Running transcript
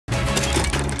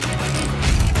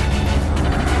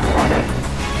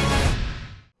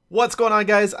What's going on,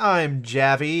 guys? I'm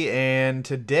Javi, and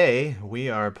today we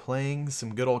are playing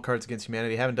some good old Cards Against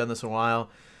Humanity. Haven't done this in a while.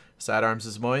 Sidearms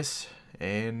is moist,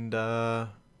 and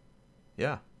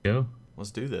yeah, Go.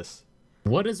 let's do this.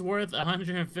 What is worth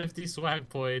 150 swag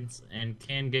points and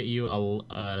can get you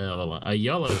a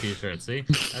YOLO t-shirt? See,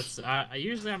 that's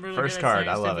usually I'm really First good card, at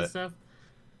I saying love stupid it. stuff.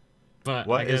 But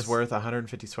What I is guess worth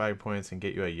 150 swag points and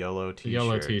get you a YOLO a t-shirt?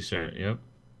 YOLO t-shirt? Yep.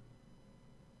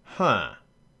 Huh.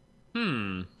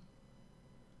 Hmm.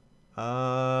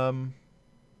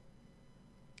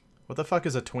 What the fuck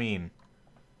is a tween?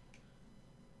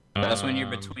 That's when you're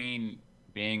Um, between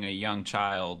being a young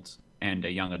child and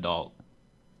a young adult,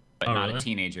 but Oh, not really? a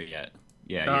teenager yet.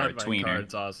 Yeah, God, you're a my tweener.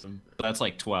 card's awesome. That's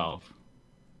like 12.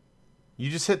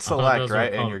 You just hit thought select, those were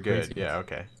right, and called you're good. crazies. Yeah,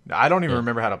 okay. I don't even Yeah.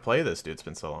 remember how to play this, dude. It's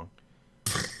been so long.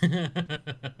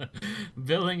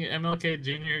 Building MLK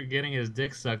Jr. getting his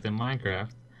dick sucked in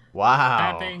Minecraft.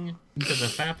 Wow. Fapping to the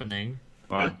fappening.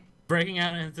 Well, Breaking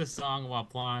out into song while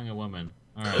plying a woman.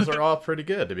 All right. Those are all pretty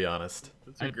good, to be honest.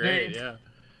 That's I great, think- yeah.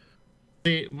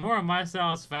 See, more of my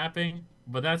style is fapping,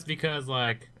 but that's because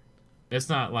like it's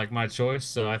not like my choice.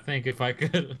 So I think if I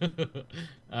could,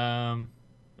 I'll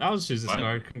just choose this What?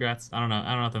 card. Congrats. I don't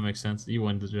know if that makes sense. You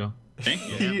win the Joe.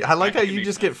 thank you. I like how That you makes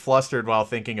just sense. get flustered while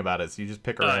thinking about it, so you just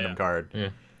pick a Oh, random yeah. card. Yeah,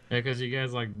 because you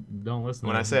guys like don't listen.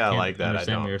 When to I me. say You I can't like that, I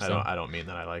understand me don't, yourself. I don't mean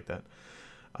that I like that.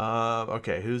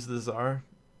 Okay, who's the czar?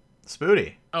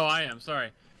 Spooty. Oh, I am,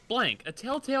 sorry. Blank, a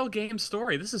Telltale Games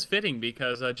story. This is fitting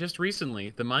because just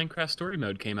recently, the Minecraft story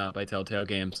mode came out by Telltale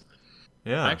Games.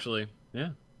 Yeah. Actually, yeah.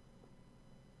 Have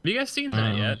you guys seen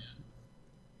that yet?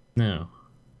 No.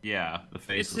 Yeah, the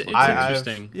face It's is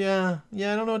interesting. Yeah, I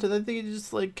don't know what to. I think it's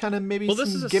just like kind of maybe Well, some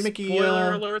this is a gimmicky.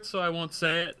 spoiler alert, so I won't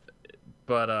say it.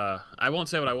 But I won't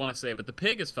say what I want to say. But the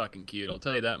pig is fucking cute. I'll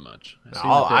tell you that much. I've seen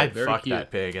the pig, I'd very fuck cute.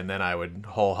 that pig, and then I would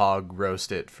whole hog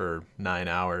roast it for 9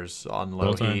 hours on low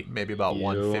Whole time. heat, maybe about Ew.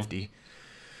 150,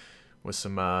 with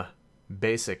some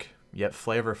basic yet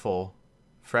flavorful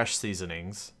fresh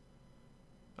seasonings.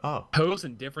 Oh, Pose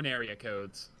in different area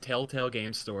codes. Telltale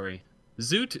Game Story.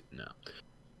 Zoot. No.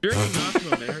 During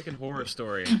National American Horror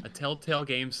Story, a Telltale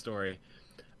Game Story.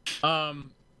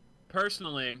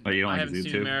 Personally, Oh, you don't I like haven't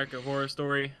seen ZooTube? American Horror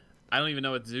Story. I don't even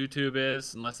know what ZooTube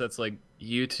is, unless that's like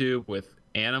YouTube with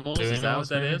animals. Is that what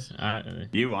that is?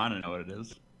 You want to know what it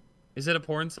is? Is it a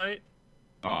porn site?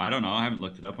 Oh, I don't know. I haven't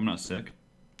looked it up. I'm not sick.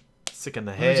 sick in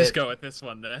the Let's head. just go with this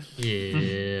one then.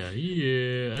 Yeah.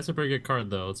 That's a pretty good card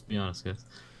though. Let's be honest, guys.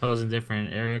 Those in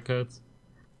different area codes.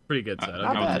 Pretty good I, setup. Not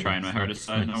I bad. wasn't trying my hardest.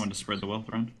 I Nice. wanted to spread the wealth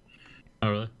around. Oh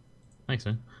really? Thanks,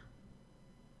 man.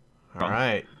 All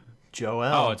right, Joel.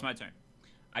 Oh, it's my turn.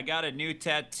 I got a new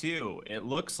tattoo. It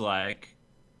looks like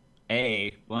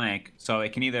a blank, so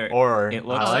it can either or it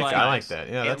looks I like like that.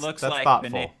 Yeah, it that's looks that's like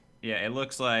thoughtful. yeah, it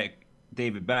looks like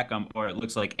David Beckham, or it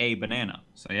looks like a banana.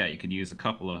 So yeah, you could use a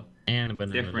couple of And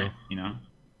banana. different, you know.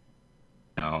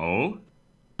 No,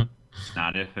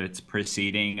 not if it's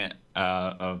preceding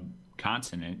a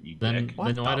consonant. You Then, dick.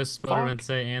 What then why the does Spider-Man fuck?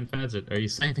 say and Fadget? Are you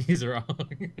saying he's wrong?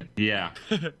 Yeah.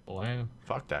 Wow.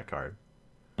 Fuck that card.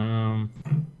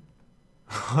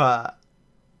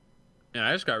 Yeah,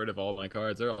 I just got rid of all my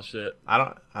cards. They're all shit.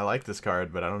 I like this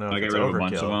card, but I don't know if I it's got rid of a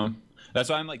bunch of overkill. them. That's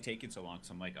why I'm like taking so long. Cause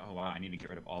I'm like, oh wow, I need to get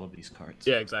rid of all of these cards.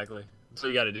 Yeah, exactly. That's what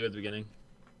you got to do at the beginning.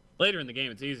 Later in the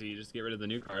game, it's easy. You just get rid of the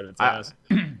new card. It's I- ass.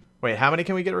 Wait, how many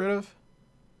can we get rid of?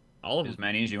 All of As them.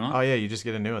 many as you want. Oh yeah, you just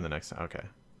get a new one the next time. Okay.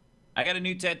 I got a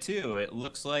new tattoo. It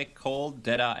looks like cold,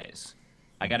 dead eyes.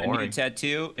 I got a new Boring.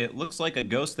 tattoo. It looks like a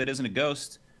ghost that isn't a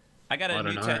ghost. I got a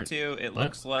Modern new art. tattoo. It What?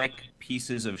 looks like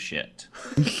pieces of shit.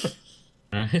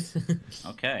 Right?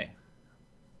 Okay.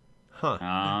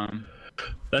 Huh.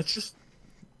 That's just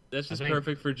I think-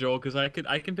 perfect for Joel because I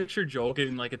can picture Joel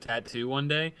getting like a tattoo one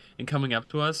day and coming up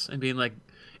to us and being like,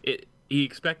 he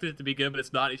expected it to be good but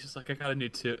it's not. He's just like, I got a new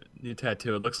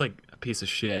tattoo. It looks like a piece of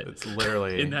shit. It's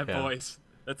literally In that yeah. voice.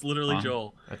 That's literally Huh?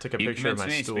 Joel. I took a You picture of my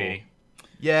convinced me, stool. Speedy.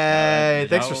 Yay!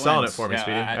 Thanks for Joel selling it wins. for me, Yeah,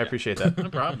 Speedy. I appreciate that. No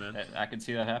problem, man. I can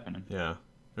see that happening. Yeah.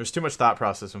 There's too much thought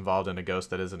process involved in a ghost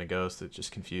that isn't a ghost. It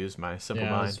just confused my simple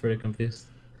Yeah, I was mind. pretty confused.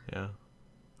 Yeah.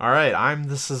 All right, I'm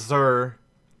the Caesar.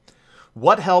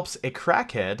 What helps a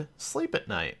crackhead sleep at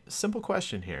night? Simple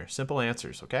question here. Simple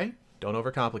answers, okay? Don't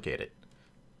overcomplicate it.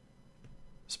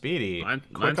 Speedy, Mine's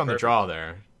quick on the perfect. draw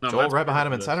there. No, Joel mine's right behind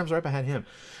him, perfect and for Sidearm's right behind him.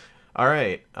 All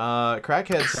right.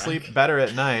 Crackheads sleep better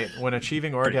at night when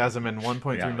achieving orgasm in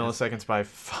 1.3 Yeah, milliseconds by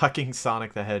fucking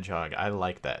Sonic the Hedgehog. I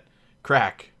like that.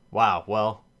 Crack. Wow.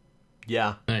 Well,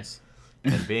 yeah. Nice.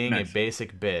 And being Nice. a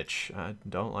basic bitch. I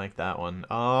don't like that one.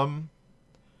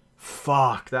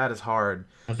 Fuck, that is hard.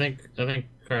 I think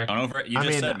correct. You I just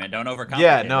mean, said, man, don't overcomplicate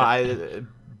Yeah, no, it.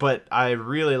 but I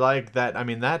really like that. I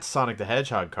mean, that Sonic the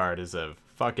Hedgehog card is a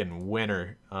fucking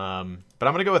winner. But I'm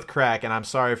gonna go with Crack, and I'm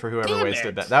sorry for whoever Damn wasted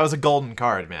it. that. That was a golden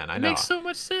card, man. I It know. makes so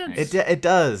much sense. It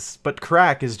does, but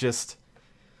Crack is just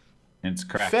It's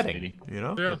crack, fitting, sweetie. you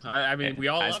know? Yeah, I mean, we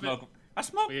all I love smoke, it. I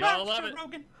smoke We rocks, all love Joe it.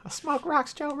 Rogan. I smoke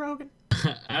rocks, Joe Rogan.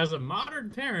 As a modern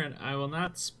parent, I will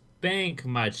not spank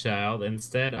my child.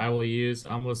 Instead, I will use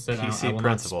almost said PC I will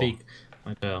principle. not speak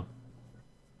my child.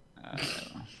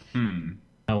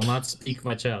 I will not speak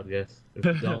my child. Yes,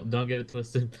 don't get it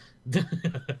twisted.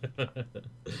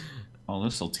 Well,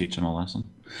 this will teach him a lesson.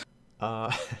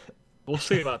 We'll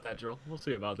see about that, Joel. We'll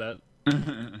see about that.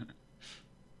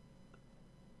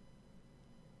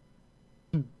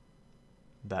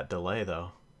 That delay,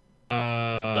 though.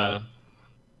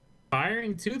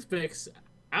 Firing toothpicks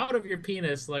out of your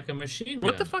penis like a machine gun.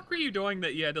 What the fuck were you doing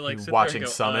that you had to like You sit watching there and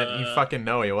go, Summit, you fucking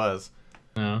know he was.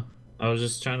 No, I was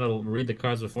just trying to read the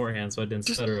cards beforehand so I didn't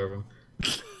stutter over them.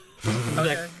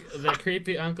 Okay. That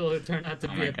creepy uncle who turned out to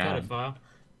be my a God. pedophile.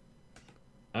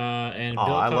 And Aw,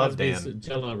 Bill I love Cosby's Dan.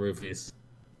 Jello roofies.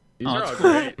 These Oh, are that's all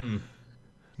cool. great.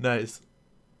 Nice.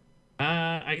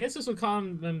 I guess this would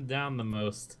calm them down the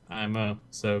most. IMO.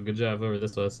 So good job, whoever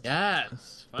this was.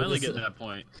 Yes, finally this- getting to that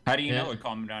point. How do you Yeah. know it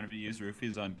calmed him down if you use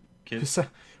roofies on kids?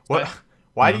 What?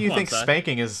 Why do No. you Come on, think Si.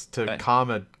 spanking is to Hey.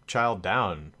 calm a child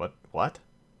down? What?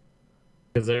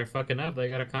 Because they're fucking up. They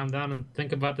gotta calm down and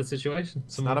think about the situation.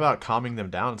 It's not about calming them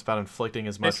down. It's about inflicting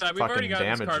as much Si, we've already fucking gotten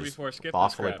this damage card as before. Skip this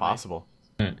thoughtfully crap, mate. possible.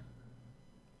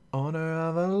 Owner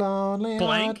of a lonely heart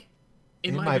Blank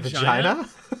in my vagina?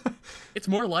 It's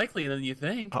more likely than you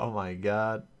think. Oh my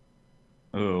god.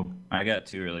 Ooh, I got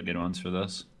two really good ones for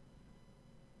this.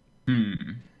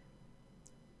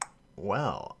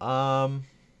 Well, I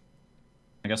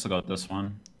guess I'll go with this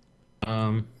one.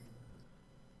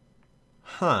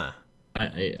 huh.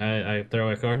 I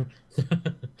throw a card.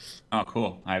 Oh,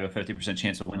 cool. I have a 50%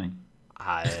 chance of winning.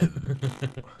 I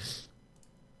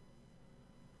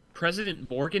President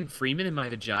Morgan Freeman in my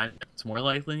vagina. It's more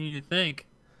likely than you think.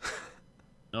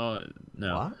 Oh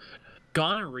no. what?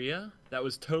 Gonorrhea. That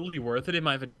was totally worth it in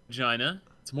my vagina.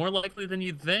 It's more likely than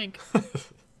you'd think.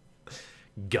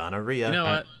 Gonorrhea. You know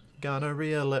what?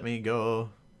 Gonorrhea, let me go.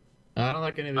 I don't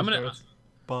like any of these I'm gonna- cards.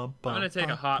 Bum, bum, I'm gonna take a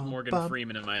bum, hot bum, Morgan bum.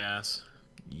 Freeman in my ass.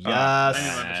 Yes. I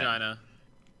mean my vagina.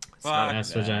 Fuck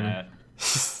ass vagina.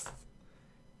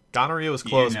 Gonorrhea was You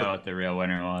close, know but what the real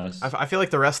winner was. I feel like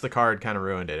the rest of the card kind of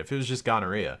ruined it. If it was just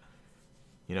gonorrhea,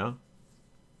 you know?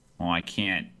 Well, I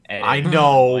can't edit I the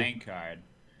know. playing card.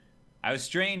 I was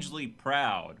strangely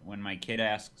proud when my kid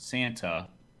asked Santa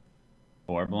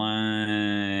for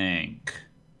blank.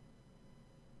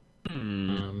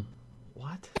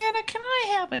 What? Santa, can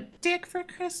I have a dick for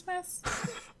Christmas?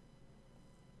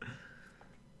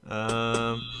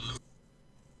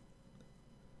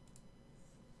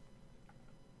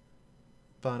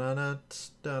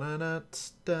 Ba-da-da-ts,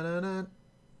 da-da-da-ts, da-da-da.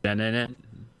 Dun-dun-dun,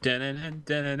 dun-dun-dun,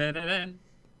 dun-dun-dun-dun.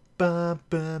 Ba,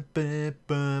 ba, ba,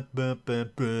 ba, ba, ba,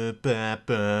 ba, ba,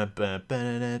 ba, ba,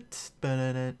 ba-da-da-ts,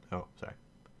 ba-da-da. Oh, sorry.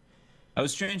 I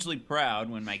was strangely proud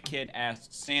when my kid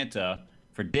asked Santa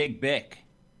for Dig Bick.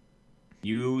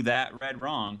 You that read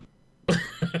wrong.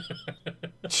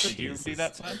 Did you see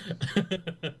that, son?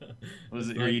 Was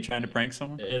it? Were you trying to prank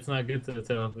someone? It's not good to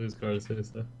tell whose card is whose,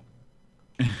 though.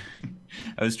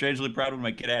 I was strangely proud when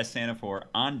my kid asked Santa for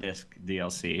On Disc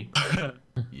DLC. And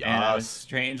I was Yes.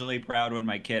 strangely proud when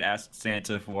my kid asked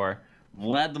Santa for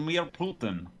Vladimir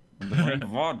Putin. And the brand of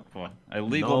vodka.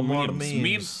 Illegal No more memes.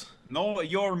 memes. No,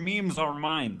 your memes are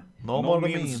mine. No more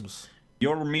memes.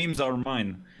 Your memes are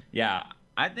mine. Yeah,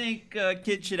 I think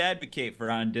kids should advocate for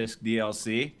on-disc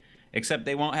DLC. Except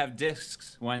they won't have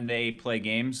discs when they play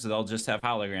games. They'll just have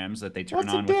holograms that they turn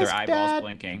What's a on with disc, their eyeballs Dad?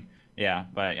 blinking. Yeah,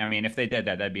 but I mean, if they did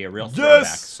that, that'd be a real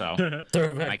Yes! throwback. So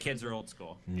Throwback. my kids are old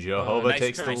school. Jehovah nice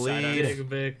takes try, the Side lead. Big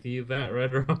Vic, you that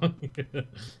read wrong.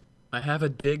 I have a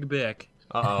big bick.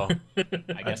 Uh-oh.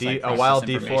 I guess A I wild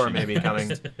process D4 may be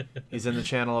coming. He's in the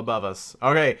channel above us.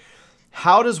 Okay.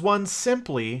 How does one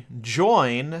simply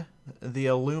join the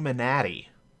Illuminati?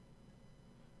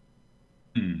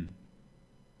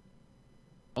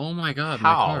 Oh my god,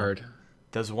 How? my card.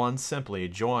 Does one simply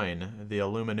join the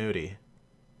Illuminati?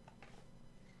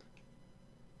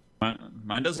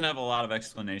 Mine doesn't have a lot of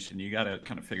explanation. You gotta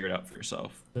kind of figure it out for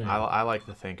yourself. I like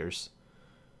the thinkers.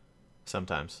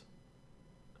 Sometimes.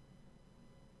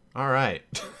 All right.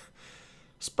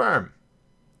 Sperm.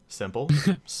 Simple,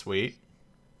 sweet,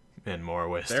 in more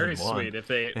ways Very than one. sweet. If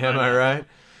they Am I right?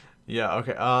 Yeah,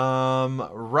 okay.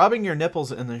 Rubbing your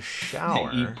nipples in the Eat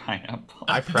shower. pineapple.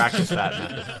 I practiced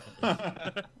that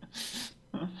method.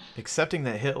 Accepting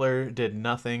that Hitler did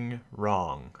nothing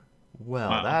wrong. Well,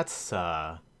 Wow. that's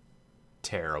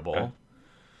terrible. Okay.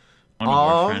 One of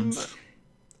our friends.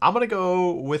 I'm gonna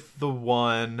go with the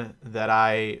one that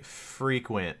I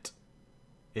frequent,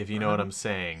 if you know what I'm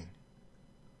saying.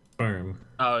 Sperm.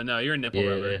 Oh no, you're a nipple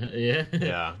rubber. Yeah.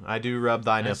 Yeah, I do rub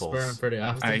thy I nipples. sperm pretty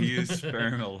often. I use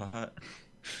sperm a lot.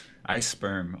 I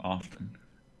sperm often.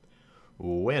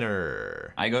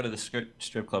 Winner. I go to the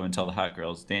strip club and tell the hot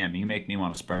girls, "Damn, you make me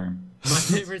want to sperm." My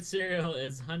favorite cereal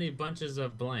is Honey Bunches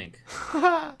of Blank.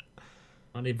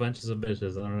 Honey Bunches of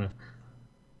Bitches. I don't know.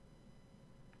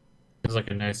 It's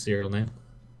like a nice cereal name.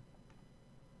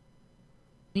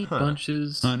 Neat Huh.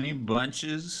 bunches. Honey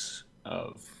bunches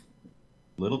of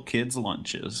little kids'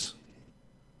 lunches.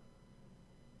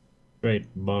 Great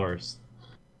bars.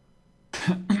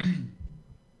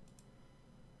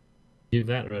 You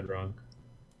that read wrong.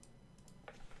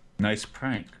 Nice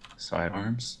prank,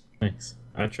 sidearms. Thanks.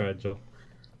 I tried, Joel.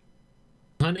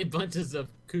 Honey Bunches of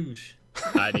Koosh.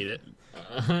 I need it.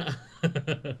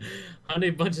 Honey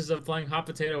Bunches of Flying Hot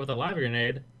Potato with a live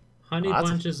grenade. Honey Oh, that's-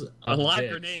 Bunches A of live Bitch.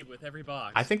 grenade with every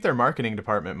box. I think their marketing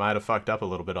department might have fucked up a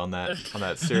little bit on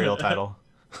that cereal title.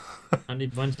 Honey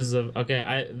Bunches of...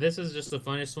 Okay, this is just the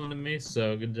funniest one to me,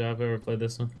 so good job whoever played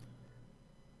this one.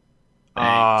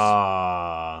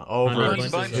 Over Honey Honey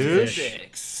Bunches bunches of of Koosh. Bitch.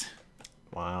 dicks.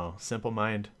 Wow, simple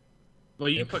mind. Well,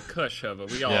 you put Kush over.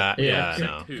 We all. Yeah, yeah, yeah, I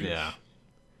no, Koosh. yeah.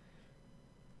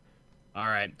 All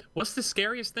right. What's the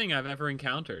scariest thing I've ever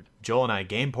encountered? Joel and I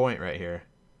game point right here.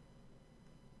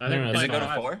 I No, think no, Does it's it go to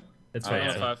five. 4? It's Oh, fine. yeah,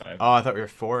 it's fine. 5. Oh, I thought we were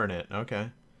 4 in it. Okay.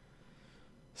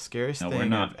 Scariest No, we're thing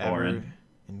not I've ever foreign.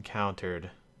 encountered.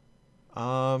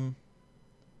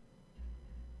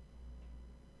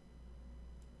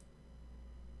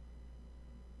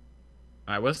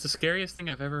 All right. What's the scariest thing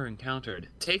I've ever encountered?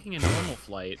 Taking a normal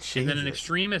flight, and then an Jesus.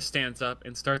 extremist stands up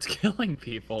and starts killing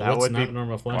people. That What's would not be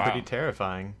normal flight? Wow. pretty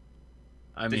terrifying.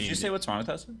 I Did mean, you say what's wrong with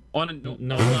us? on a No,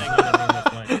 like, not a normal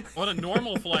flight. on a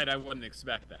normal flight, I wouldn't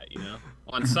expect that. You know,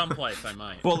 on some flights I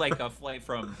might. Well, like a flight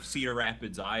from Cedar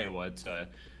Rapids, Iowa to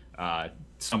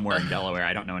somewhere in Delaware.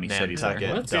 I don't know any cities there.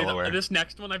 Nantucket, What? See, Delaware. this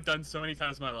next one I've done so many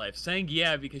times in my life. Saying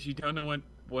yeah because you don't know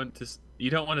you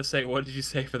don't want to say what did you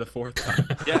say for the fourth time.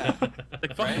 Yeah.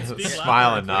 Like fucking Right. speak louder Smile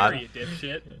and and nod. clearer, you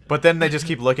dipshit. But then they just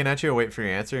keep looking at you and waiting for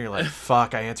your answer, and you're like,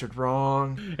 fuck, I answered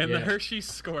wrong. And Yeah. the Hershey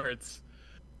squirts.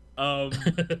 I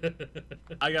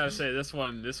gotta say this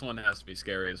one has to be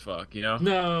scary as fuck. You know.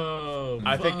 No.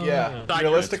 I think, yeah. Fuck.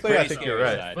 Realistically, I It's think pretty you're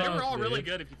scary right. side. They were all Fuck, really dude.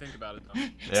 good if you think about it. Though. Yeah.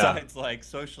 Besides, like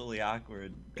socially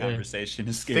awkward conversation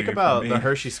is scary. Think about for me. the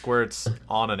Hershey squirts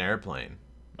on an airplane.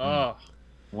 Oh,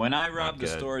 When I rob the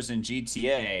good. stores in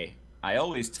GTA, I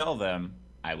always tell them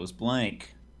I was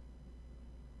blank.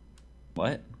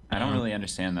 What? I don't really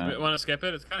understand that. want to skip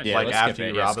it? It's kind of Yeah, Like let's skip after it.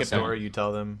 you Yeah, rob a skip that store, one. you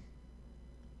tell them,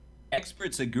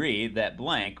 Experts agree that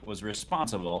blank was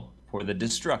responsible for the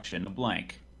destruction of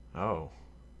blank. oh.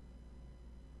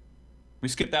 We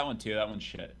skipped that one too. That one's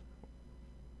shit.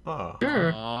 Oh.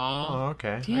 Sure. Oh, Oh,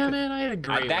 okay. damn it! I had a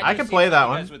great. That I just can seems play like that you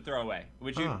one. guys would throw away.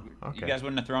 Would you? Oh, okay. You guys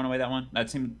wouldn't have thrown away that one. That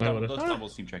seemed I would've. those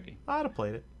doubles seem tricky. I'd have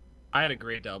played it. I had a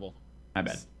great double. My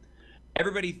bad.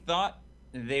 Everybody thought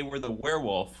they were the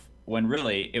werewolf when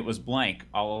really it was blank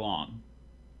all along.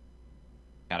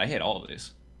 God, I hate all of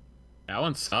these. That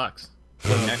one sucks. The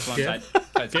next one,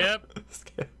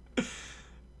 Skip.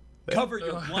 cover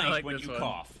your Oh, I blank like when this you one.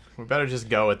 cough. We better just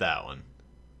go with that one.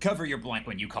 Cover your blank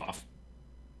when you cough.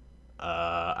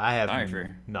 I have Sorry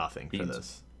for nothing for beans.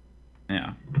 this.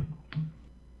 Yeah.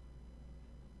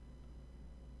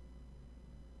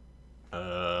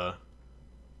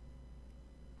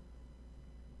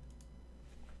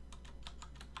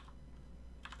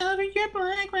 Cover your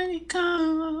blank when you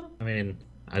cough. I mean,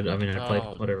 I played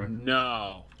Oh, whatever.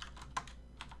 No.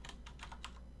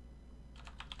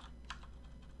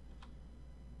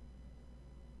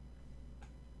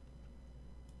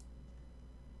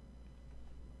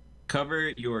 Cover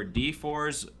your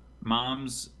D4's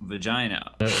mom's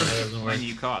vagina That doesn't work. when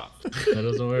you cough. That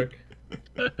doesn't work.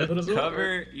 That doesn't work.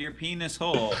 Cover your penis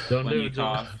hole Don't when do you it,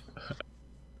 John.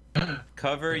 cough.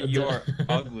 Cover your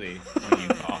ugly when you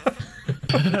cough.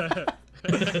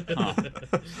 Huh.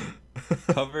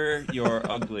 Cover your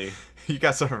ugly. You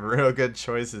got some real good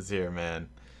choices here, man.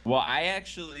 Well, I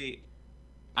actually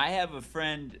I have a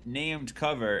friend named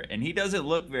Cover, and he doesn't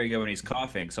look very good when he's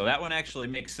coughing. So that one actually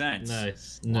makes sense.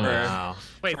 Nice. Wow.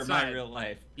 Wait, For my sorry. real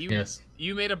life. Yes.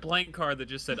 You made a blank card that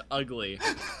just said ugly.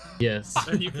 Yes.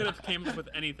 And you could have came up with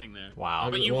anything there. Wow.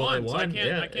 But you Well, I won, so I won, can't.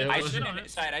 yeah, I can't. it I was- shit on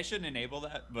it. shouldn't enable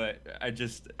that, but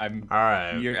I'm. All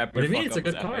right. Your What do you mean? It's a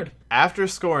good fuck-up was card. epic. After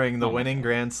scoring the Oh my winning God.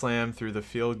 grand slam through the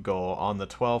field goal on the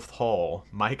 12th hole,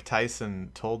 Mike Tyson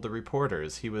told the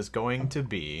reporters he was going to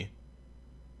be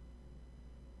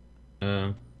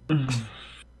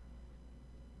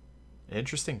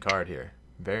interesting card here.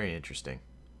 Very interesting.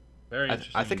 Very I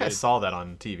interesting. think I indeed. saw that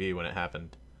on TV when it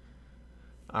happened.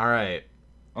 All right.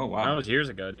 Oh That wow. was years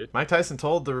ago, dude. Mike Tyson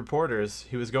told the reporters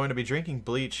he was going to be drinking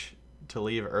bleach to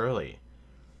leave early.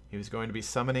 He was going to be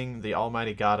summoning the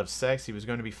almighty god of sex. He was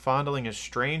going to be fondling a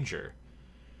stranger.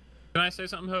 Can I say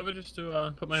something, Hova, just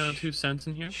to put my own 2 cents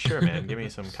in here? Sure, man. Give me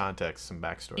some context, some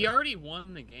backstory. He already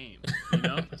won the game, you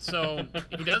know. So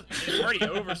he does. It's already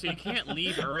over, so you can't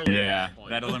leave early. Yeah, at that point.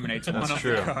 that eliminates one That's of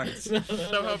true. the cards. So,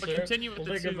 Hova, continue with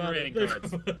the Think 2 about it. remaining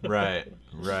cards. Right,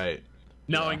 right.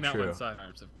 Knowing that true. one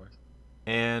sidearms, of course.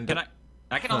 And Can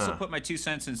I can also Huh. put my 2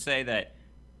 cents and say that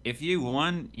if you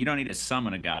won, you don't need to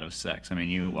summon a god of sex. I mean,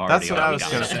 you already That's what are I the was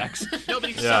god gonna of say. sex. No, but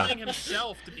he's Yeah. summoning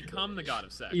himself to become the god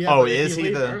of sex. Yeah, Oh, but if is you he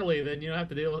leave the- early? Then you don't have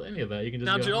to deal with any of that. You can just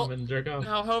Now, go Joel- home and jerk off.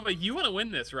 Now, Hova, you want to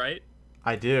win this, right?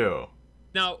 I do.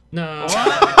 Now, No.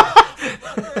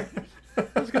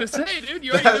 I was gonna say, dude,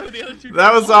 you already know the other 2.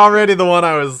 That was already the one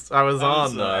I was on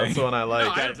though. sorry. That's the one I No, like.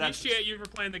 I Guys, that's- appreciate you for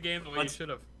playing the game the way you Let's- should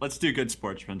have. Let's do good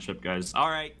sportsmanship, guys. All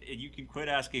right, you can quit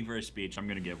asking for a speech. I'm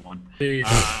gonna give one. Speech,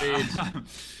 speech.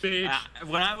 Bitch.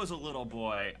 When I was a little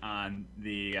boy on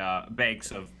the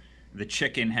banks of the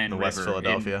Chicken Hen The River West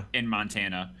Philadelphia? in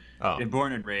Montana, Oh.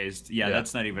 born and raised. Yeah, Yeah.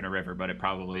 that's not even a river, but it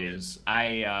probably is.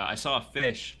 I saw a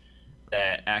fish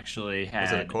that actually had.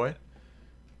 Was it a koi?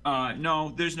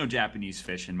 No, there's no Japanese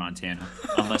fish in Montana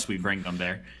unless we bring them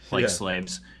there like Yeah.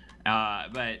 slaves.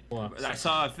 But Well, I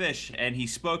saw a fish and he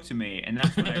spoke to me, and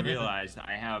that's when I realized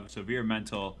I have severe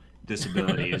mental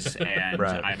disabilities, and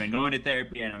Right. I've been going to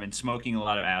therapy and I've been smoking a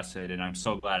lot of acid, and I'm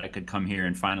so glad I could come here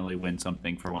and finally win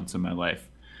something for once in my life.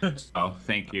 So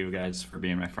thank you guys for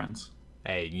being my friends.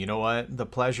 Hey, you know what? The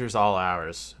pleasure's all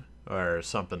ours, or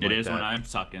something It like is that. when I'm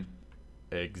sucking.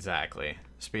 Exactly.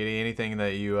 Speedy, anything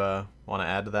that you want to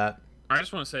add to that? I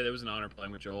just want to say that it was an honor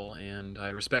playing with Joel, and I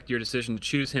respect your decision to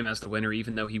choose him as the winner,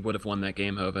 even though he would have won that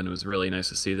game, Hova, and it was really nice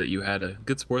to see that you had a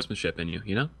good sportsmanship in you,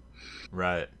 you know?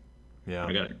 Right.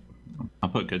 Yeah. I'll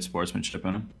put good sportsmanship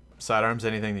in him. Sidearms,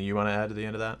 anything that you want to add to the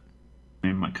end of that?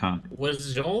 In my cock.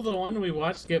 Was Joel the one we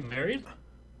watched get married?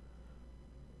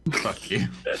 Fuck you.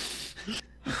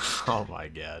 Oh my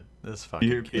god. This fucking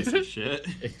You're a kid. piece of shit.